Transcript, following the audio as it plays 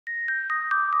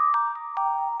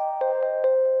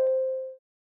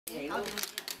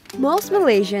Most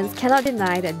Malaysians cannot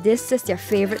deny that this is their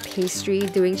favorite pastry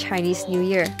during Chinese New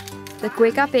Year. The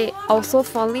kuih kapit, also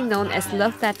fondly known as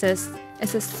love letters,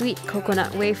 is a sweet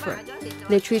coconut wafer.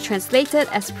 Literally translated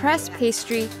as pressed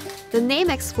pastry, the name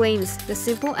explains the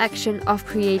simple action of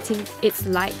creating its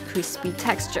light, crispy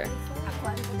texture.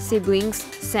 Siblings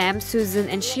Sam, Susan,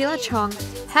 and Sheila Chong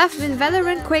have been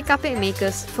veteran kuih kapit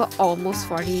makers for almost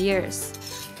 40 years.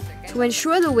 To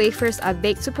ensure the wafers are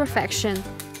baked to perfection,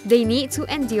 they need to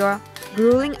endure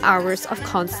grueling hours of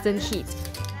constant heat.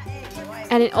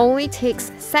 And it only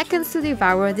takes seconds to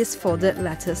devour these folded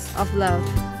letters of love.